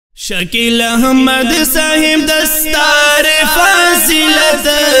شکیل احمد صاحب دستار فاصلت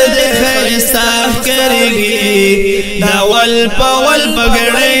دے خیستاخ کرگی داول پاول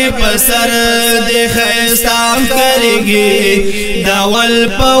پگڑے پسر دے خیستاخ کرگی داول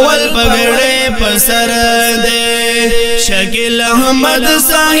پاول پگڑے پسر دے شکیل احمد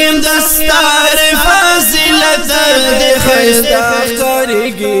صاحب دستار فاصلت دے خیستاخ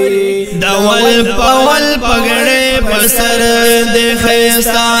کرگی داول پاول پگڑے پسر دے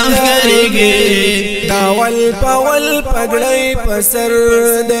خیستاخ کرگی داول پاول پگڑی پسر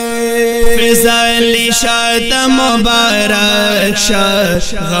دے فضالی شاعت مبارک شا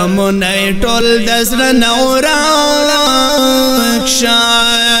غمونی ٹول دزر نورک شا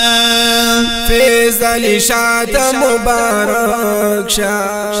فضالی شاعت مبارک شا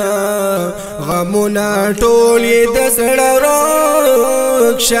غمونا ٹول دزر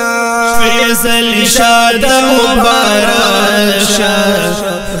روک شا فضالی شاعت مبارک شا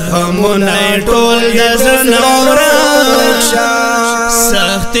غمونی ٹول دزر نورک شا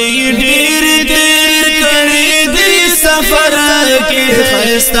سختی ډیر تیر کړي دی سفر کې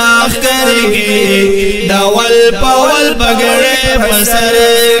خستاخ کرګي داول پاول پګړې پسر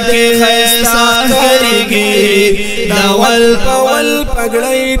کې خستاخ کرګي داول پاول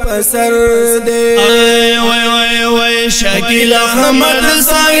پگڑی پسر دے وای وای وای شکیل احمد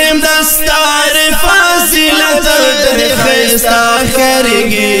صاحب دستار فاصلت دے خستاخ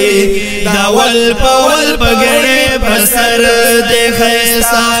کرګي داول پاول پګړې پسر دے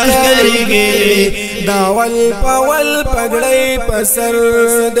خستاخ کرګي داول پاول پگڑی پسر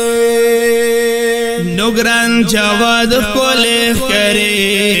دے نگران جواد کولخ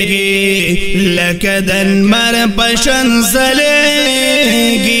کریگی لکدن مر پشن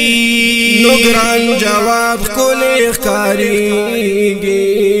زلیگی نگران جواد کولخ کریگی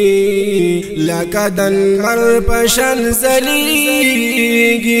لکدن مر پشن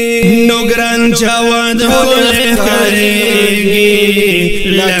زلیگی نگران جواد کولخ کریگی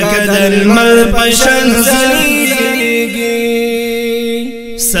لکدن مر پشن زلیگی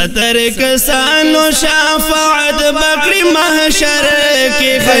ستر کسانو شفاعت بکری محشر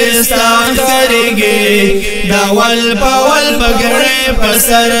کی خیستاخ کرگی داول پاول پگڑے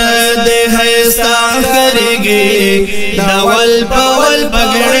پسر دے خیستاخ کرگی داول پاول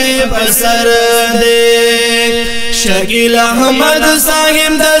پگڑے پسر دے شکیل احمد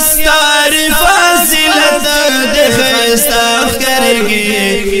صاحب دستار فاصلت دے خیستاخ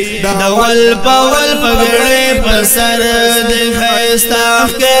کرگی داول پاول پگڑے پسر دے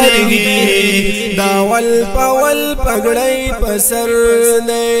خیستاخ کرگی داول پاول پگڑی پسر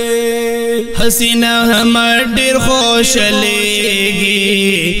دے حسینہ ہمر ڈیر خوش لیگی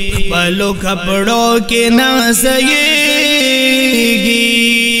خپلو کپڑوں کے نازیگی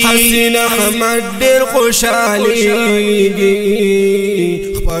حسینہ ہمر ڈیر خوش لیگی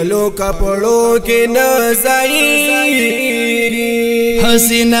خپلو کپڑوں کے نازیگی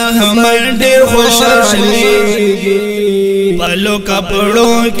حسینہ ہمر ڈیر خوش لیگی پلو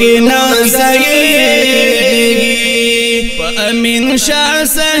کپڑوں کی نازیگی امین شاہ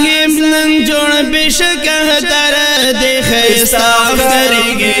صاحب نن جوڑ بشک تر دے خیستاخ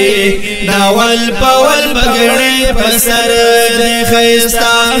کرگی داول پاول پگڑے پسر دے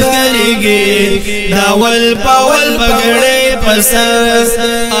خیستاخ کرگی داول پاول پگڑے پسر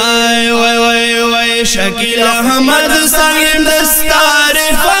آئے وائے وائے وائے شکیل احمد صاحب دستار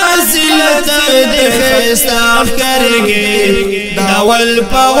فاصلت دے خیستاخ کرگی داول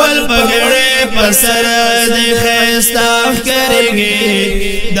پاول پگڑے پسر دے خیستاخ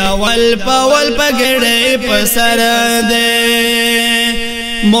کرگی داول پاول پگڑے پسر دے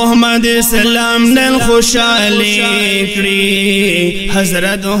محمد اسلام نن خوشالی کری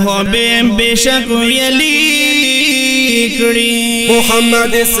حضرت حبیب بشک ویلی کری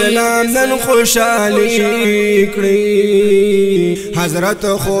محمد اسلام نن خوشالی کری حضرت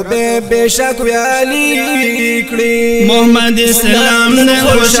حبیب بشک ویلی کری محمد اسلام نن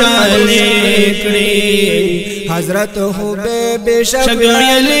خوشالی کری حضرت حبیب بشک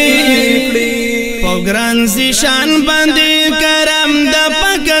ویلی کری پوگران زیشان بندی کرم دا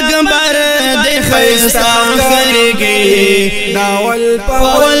پک اکبر دے خیستاخ کرگی داول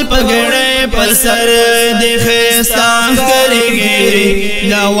پاول پگڑے پسر دے خیستاخ کرگی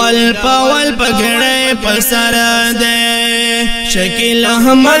داول پاول پگڑے پسر دے شکیل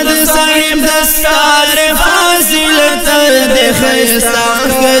احمد صاحب دستار فاصلت دے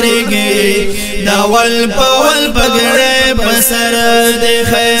خیستاخ کرگی داول پاول پگڑے پسر دے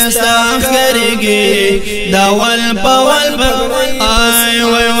خیستاخ کرگی داول پاول پگڑے آئے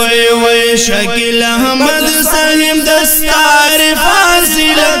وے وے وے شکیل احمد صاحب دستار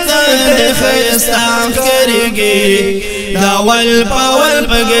فاصلت دے خیستاخ کرگی داول پاول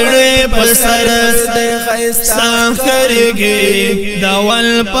پگڑے پسر خیستا کرگی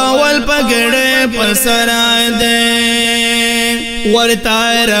داول پاول پگڑے پسر دے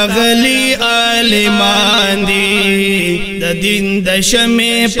ورطا رغلی عالمان دی دا دین دا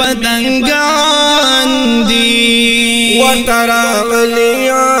شمی پتنگان دی ورطا رغلی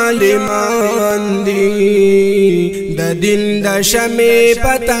عالمان دی دا دین دا شمی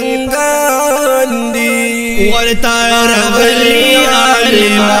پتنگان دی ورطا رغلی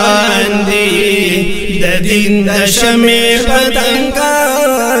عالمان دی دا دین دا شمی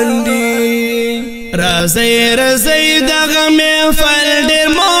پتنگان دی رازی رازی دغه محفل ډېر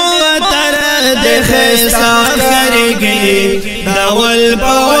معطر د خیستا کرګي داول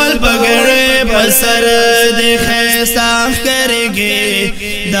پاول پګړې پسر د خیستا کرګي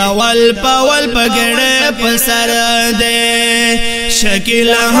داول پاول پګړې پسر د شکیل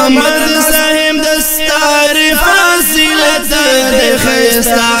احمد صاحب دستار فاصلت د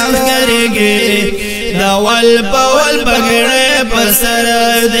خیستا کرګي داول پاول پګړې پسر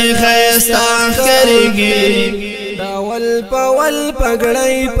د خیستا کرګي داول پاول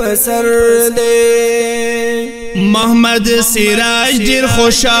پګړې پسر دے محمد سراج ډیر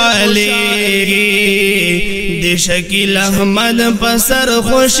خوشاله د شکیل احمد پسر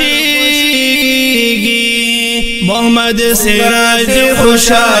خوشيږي محمد سراج ډیر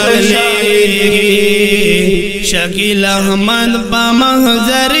خوشاله شکیل احمد په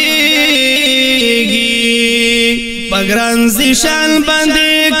محضرېږي پګران زیشان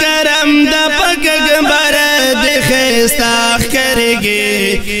باندې کرم د پګګبر د خيستا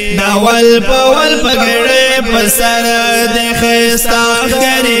کرګي داول پاول پګړې پسر د خيستا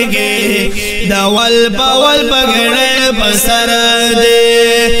کرګي داول پاول پګړې پسر د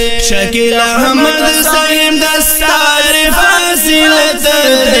شکیل احمد صاحب دستار فاصلت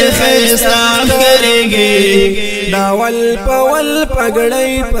د خيستا کرګي داول پاول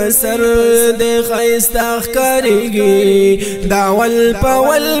پګړې پسر د خيستا کرګي داول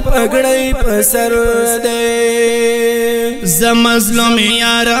پاول پګړې پسر دے زمظلوم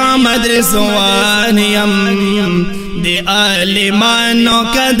یار مدرسوان یم دی عالمانو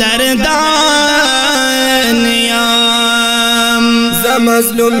قدردان یم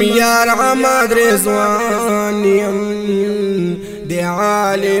زمظلوم یار مدرسوان یم دی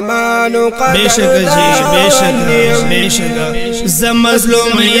عالمانو قدردان یم بیشک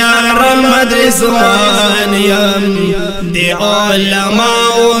زمظلوم یار مدرسوان یم دی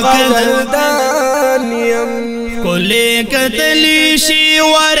علماء قدردان یم کلی کتلی شی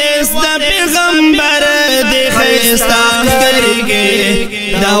ورس دا پیغمبر دی خیستا کرگی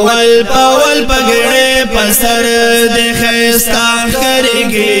داول پاول پگڑے پسر دی خیستا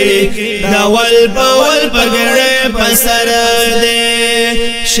کرگی داول پاول پگڑے پسر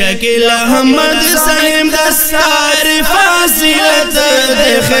دی شکیل احمد صاحب دستار فاصلت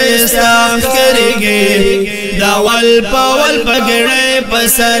دی خیستا کرگی داول پاول پگڑے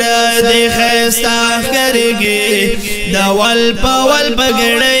پسر دی خیستا کرگی داول پاول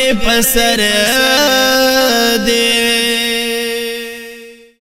پگڑے پسر دے